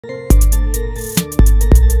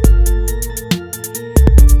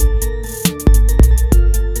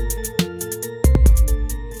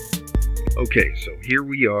Okay, so here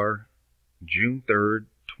we are, June 3rd,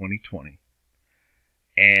 2020,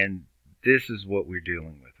 and this is what we're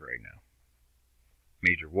dealing with right now.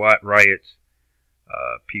 Major riots,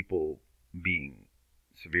 people being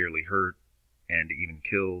severely hurt and even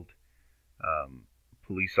killed,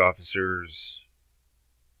 police officers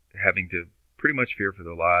having to pretty much fear for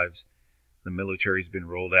their lives. The military's been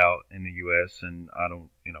rolled out in the U.S. and I don't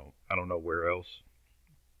know where else.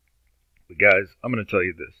 But guys, I'm going to tell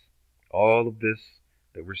you this: all of this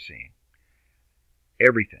that we're seeing,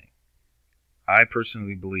 everything, I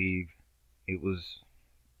personally believe it was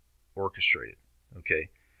orchestrated. Okay,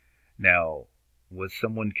 now was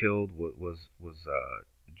someone killed? Was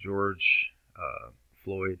George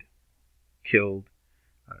Floyd killed?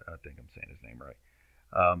 I think I'm saying his name right.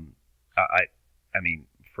 Um, I mean,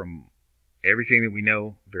 from everything that we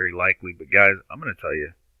know, very likely. But guys, I'm going to tell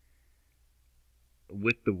you,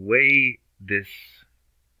 with the way this,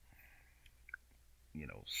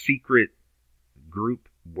 secret group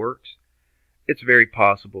works, it's very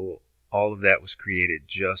possible all of that was created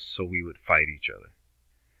just so we would fight each other.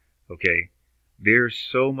 Okay? There's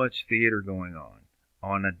so much theater going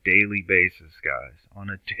on a daily basis, guys, on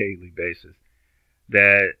a daily basis,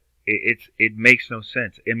 that it makes no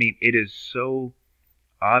sense. I mean, it is so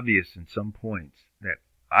obvious in some points that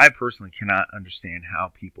I personally cannot understand how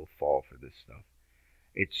people fall for this stuff.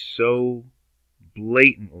 It's so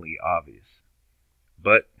blatantly obvious.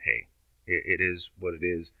 But hey, it is what it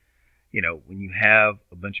is. When you have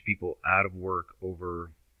a bunch of people out of work over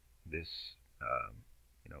this,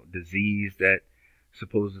 disease that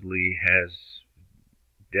supposedly has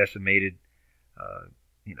decimated, uh,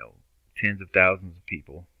 you know, tens of thousands of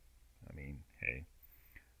people. I mean, hey,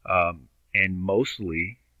 and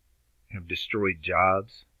mostly have destroyed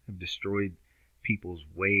jobs, have destroyed people's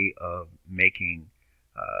way of making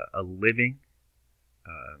a living.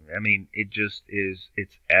 I mean, it just is,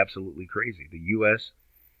 it's absolutely crazy. The U.S.,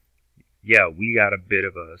 yeah, we got a bit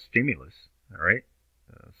of a stimulus, all right?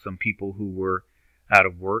 Some people who were out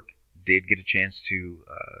of work did get a chance to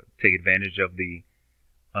take advantage of the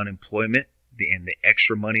unemployment and the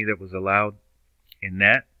extra money that was allowed in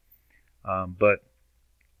that. But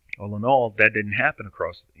all in all, that didn't happen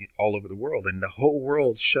across all over the world, and the whole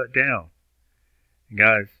world shut down. And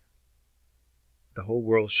guys, the whole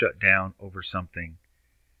world shut down over something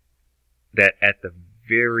that at the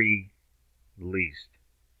very least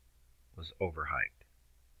was overhyped.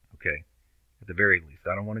 Okay? At the very least.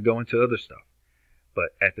 I don't want to go into other stuff,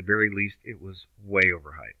 but at the very least, it was way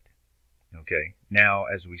overhyped. Okay? Now,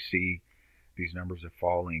 as we see, these numbers are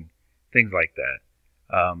falling, things like that.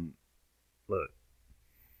 Look,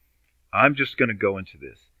 I'm just going to go into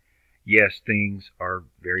this. Yes, things are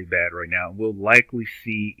very bad right now. We'll likely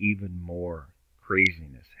see even more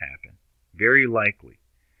craziness happen. Very likely.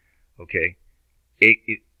 Okay?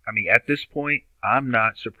 I mean, at this point, I'm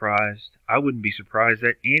not surprised. I wouldn't be surprised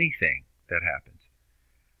at anything that happens.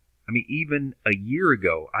 I mean, even a year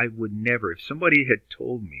ago, I would never, if somebody had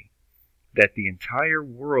told me that the entire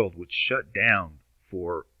world would shut down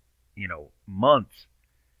for, months,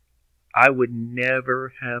 I would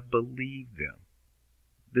never have believed them.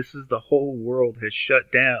 This is the whole world has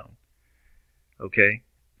shut down. Okay?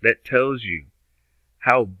 That tells you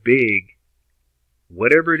how big,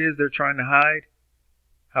 whatever it is they're trying to hide,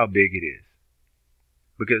 how big it is.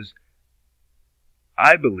 Because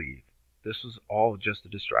I believe this was all just a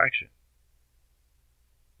distraction.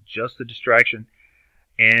 Just a distraction.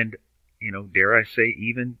 And, dare I say,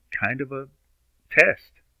 even kind of a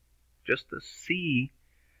test. Just to see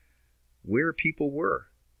where people were.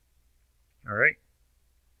 All right?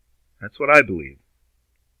 That's what I believe.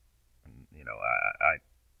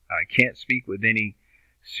 I can't speak with any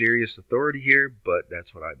serious authority here, but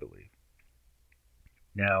that's what I believe.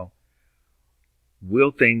 Now,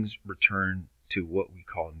 will things return to what we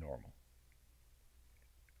call normal?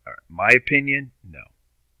 All right, my opinion, no.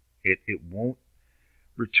 It won't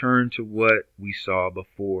return to what we saw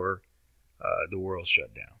before the world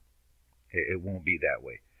shut down. It won't be that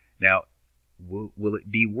way. Now, will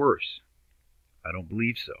it be worse? I don't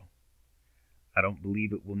believe so. I don't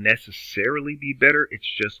believe it will necessarily be better. It's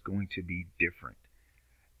just going to be different.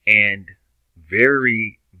 And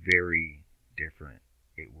very, very different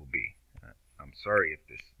it will be. I'm sorry if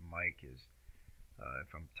this mic is,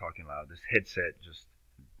 if I'm talking loud. This headset just,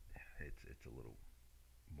 it's a little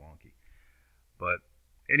wonky. But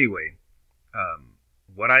anyway,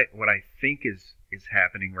 what I think is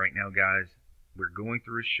happening right now, guys, we're going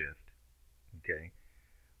through a shift. Okay,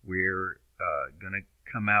 we're gonna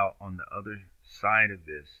come out on the other side of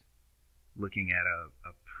this, looking at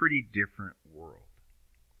a pretty different world.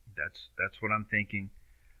 That's what I'm thinking.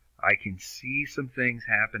 I can see some things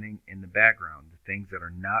happening in the background, the things that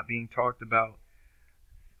are not being talked about.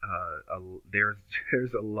 There's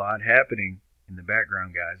there's a lot happening in the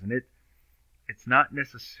background, guys, and it's not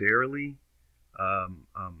necessarily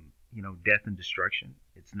death and destruction.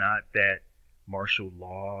 It's not that martial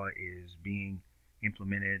law is being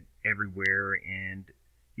implemented everywhere and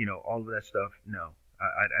all of that stuff. No,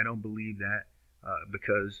 I don't believe that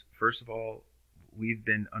because first of all, we've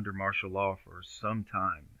been under martial law for some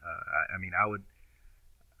time. I mean, I would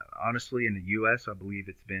honestly, in the U.S., I believe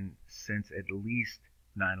it's been since at least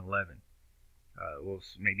 9/11. Well,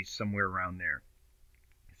 maybe somewhere around there.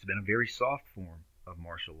 It's been a very soft form of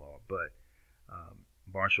martial law, but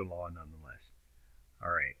martial law nonetheless.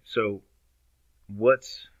 All right. So what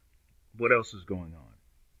else is going on?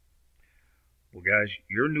 Well, guys,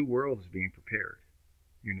 your new world is being prepared.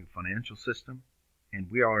 Your new financial system, and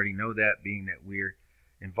we already know that, being that we're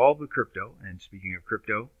involved with crypto. And speaking of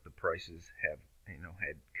crypto, the prices have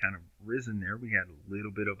had kind of risen there. We had a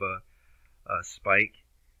little bit of a spike,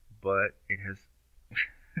 but it has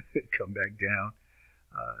come back down.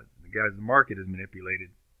 Guys, the market is manipulated.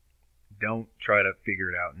 Don't try to figure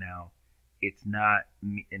it out now. It's not,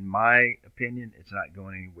 in my opinion, it's not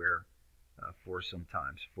going anywhere for some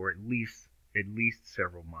time, for at least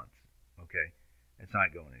several months. Okay, it's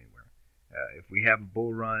not going anywhere. If we have a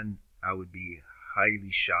bull run, I would be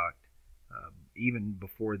highly shocked, even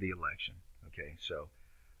before the election. Okay, so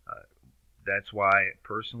that's why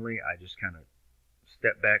personally I just kind of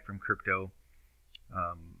step back from crypto.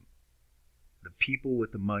 The people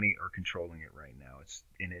with the money are controlling it right now.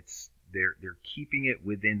 They're keeping it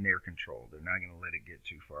within their control. They're not going to let it get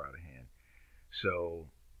too far out of hand. So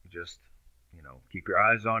just keep your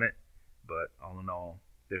eyes on it. But all in all,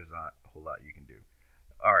 there's not a whole lot you can do.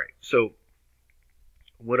 All right. So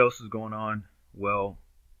what else is going on? Well,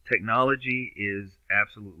 technology is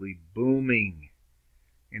absolutely booming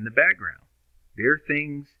in the background. There are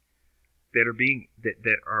things that are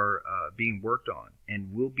being worked on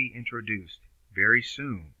and will be introduced very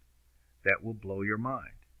soon that will blow your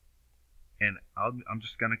mind. And I'm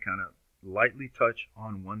just going to kind of lightly touch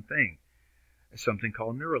on one thing. It's something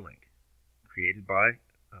called Neuralink, created by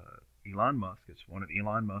Elon Musk. It's one of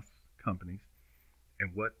Elon Musk's companies.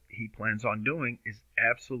 And what he plans on doing is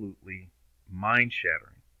absolutely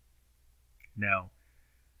mind-shattering. Now,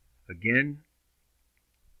 again,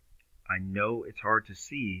 I know it's hard to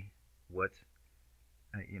see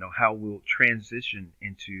how we'll transition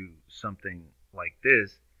into something like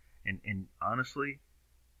this. And honestly,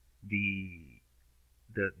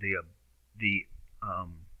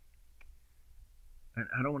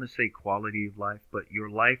 I don't want to say quality of life, but your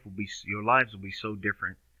lives will be so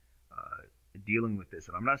different dealing with this.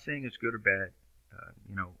 And I'm not saying it's good or bad.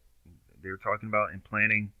 They were talking about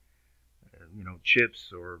implanting,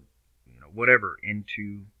 chips or whatever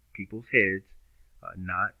into people's heads,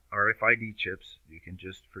 not RFID chips. You can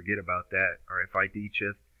just forget about that RFID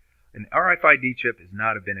chip. An RFID chip is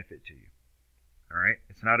not a benefit to you. All right,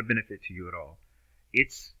 it's not a benefit to you at all.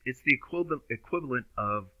 It's the equivalent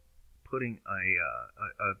of putting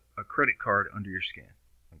a credit card under your skin.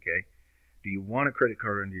 Okay, do you want a credit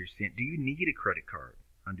card under your skin? Do you need a credit card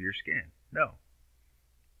under your skin? No.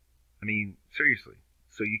 I mean, seriously.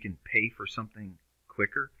 So you can pay for something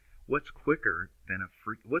quicker. What's quicker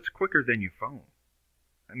than your phone?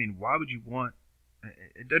 I mean, why would you want?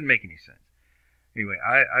 It doesn't make any sense. Anyway,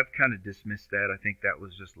 I've kind of dismissed that. I think that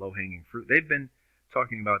was just low-hanging fruit. They've been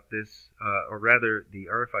talking about this, or rather, the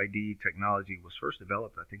RFID technology was first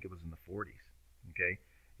developed, I think it was in the 40s. Okay,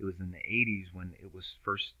 it was in the 80s when it was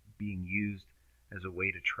first being used as a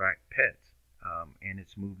way to track pets, and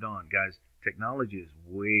it's moved on. Guys, technology is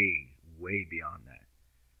way beyond that.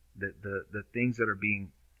 The things that are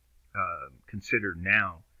being considered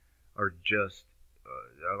now are just,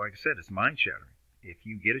 like I said, it's mind-shattering. If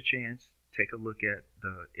you get a chance, take a look at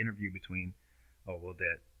the interview between,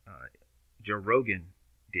 that Joe Rogan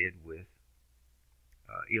did with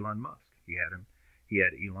Elon Musk. He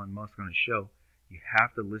had Elon Musk on his show. You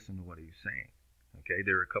have to listen to what he was saying. Okay,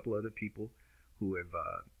 there are a couple other people who have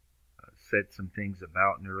said some things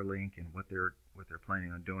about Neuralink and what they're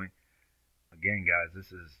planning on doing. Again, guys,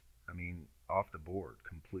 this is, off the board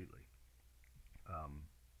completely.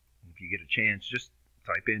 If you get a chance, just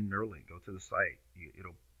type in Neuralink. Go to the site.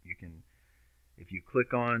 You can, if you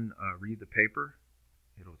click on read the paper,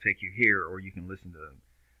 it'll take you here, or you can listen to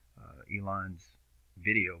Elon's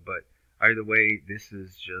video. But either way, this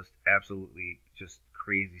is just absolutely just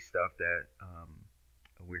crazy stuff that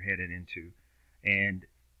we're headed into. And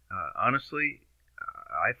honestly,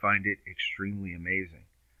 I find it extremely amazing.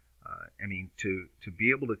 To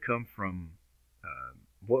be able to come from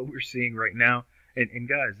what we're seeing right now, and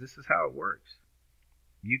guys, this is how it works.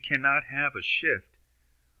 You cannot have a shift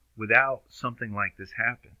without something like this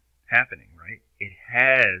happening, right? It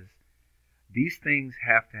has, these things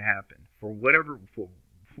have to happen for whatever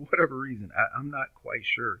reason. I'm not quite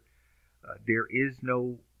sure. There is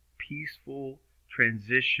no peaceful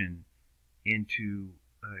transition into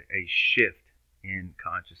a shift in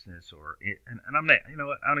consciousness, and I'm not, you know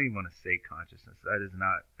what, I don't even want to say consciousness. That is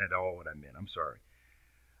not at all what I meant. I'm sorry.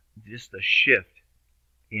 Just a shift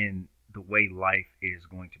in the way life is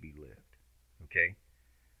going to be lived. Okay?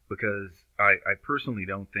 Because I personally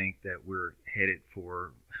don't think that we're headed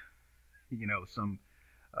for, some,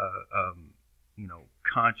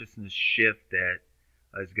 consciousness shift that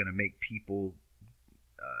is going to make people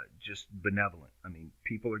just benevolent. I mean,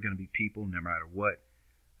 people are going to be people no matter what,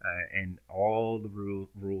 and all the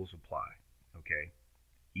rules apply. Okay?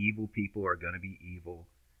 Evil people are going to be evil.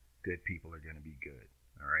 Good people are going to be good.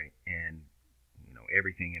 All right? And,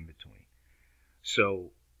 everything in between.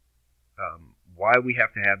 So, why we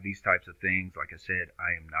have to have these types of things, like I said,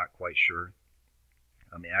 I am not quite sure.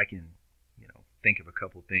 I mean, I can, think of a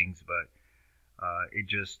couple things, but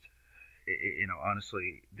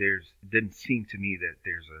honestly, it didn't seem to me that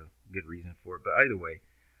there's a good reason for it. But either way,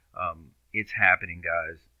 it's happening,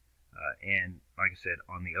 guys. And like I said,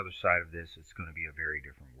 on the other side of this, it's going to be a very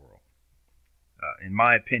different world. In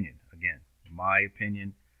my opinion, again, my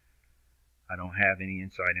opinion, I don't have any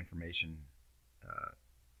inside information.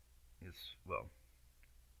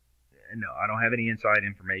 No, I don't have any inside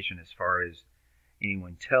information as far as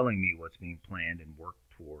anyone telling me what's being planned and worked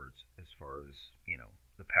towards as far as,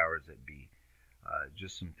 the powers that be.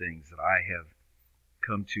 Just some things that I have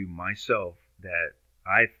come to myself that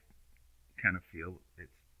I kind of feel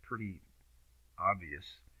it's pretty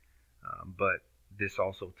obvious. But this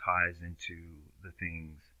also ties into the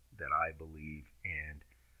things that I believe and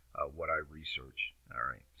what I research. All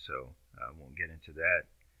right, so I won't get into that.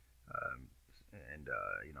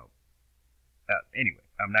 Anyway,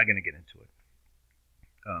 I'm not going to get into it.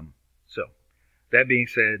 So that being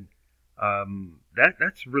said,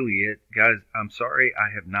 that's really it, guys. I'm sorry I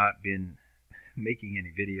have not been making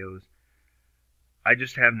any videos. I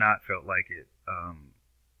just have not felt like it.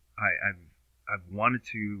 I've wanted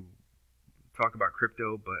to talk about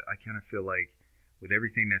crypto, but I kind of feel like with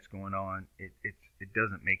everything that's going on, it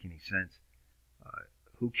doesn't make any sense.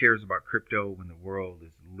 Who cares about crypto when the world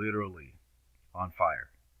is literally on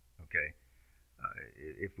fire? Okay,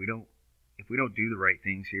 if we don't do the right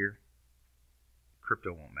things here,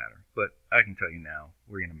 crypto won't matter. But I can tell you now,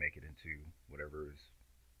 we're going to make it into whatever is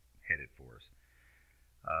headed for us.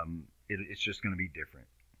 It's just going to be different.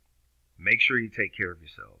 Make sure you take care of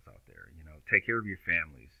yourselves out there. Take care of your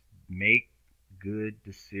families. Make good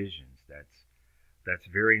decisions. That's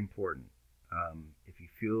very important. If you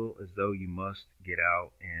feel as though you must get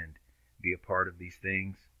out and be a part of these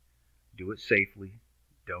things, do it safely.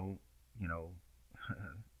 Don't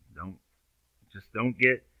don't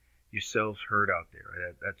get yourselves hurt out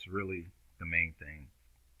there. That's really the main thing.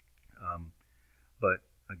 But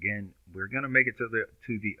again, we're going to make it to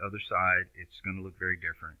the other side. It's going to look very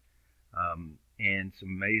different. And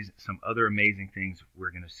some other amazing things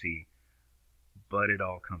we're going to see, but it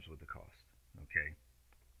all comes with a cost. Okay.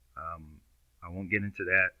 I won't get into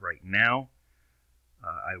that right now.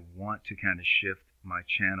 I want to kind of shift my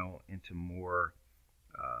channel into more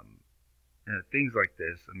things like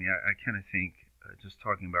this. I mean, I kind of think just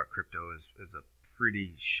talking about crypto is a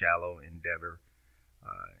pretty shallow endeavor,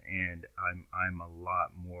 and I'm a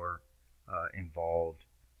lot more involved,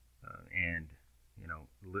 and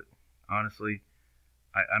honestly,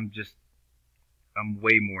 I'm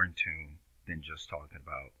way more in tune than just talking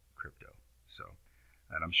about crypto. So,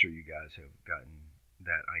 and I'm sure you guys have gotten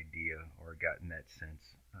that idea or gotten that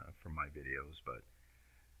sense from my videos. But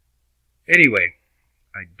anyway,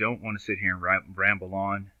 I don't want to sit here and ramble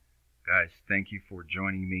on. Guys, thank you for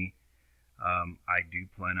joining me. I do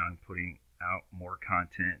plan on putting out more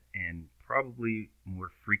content, and probably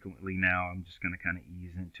more frequently now. I'm just going to kind of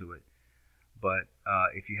ease into it. But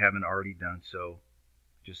if you haven't already done so,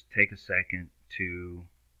 just take a second to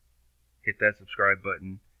hit that subscribe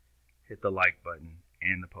button, hit the like button,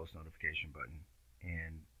 and the post notification button,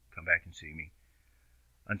 and come back and see me.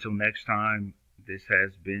 Until next time, this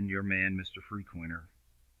has been your man, Mr. Frequenter.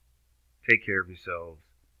 Take care of yourselves,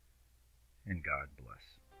 and God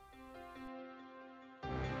bless.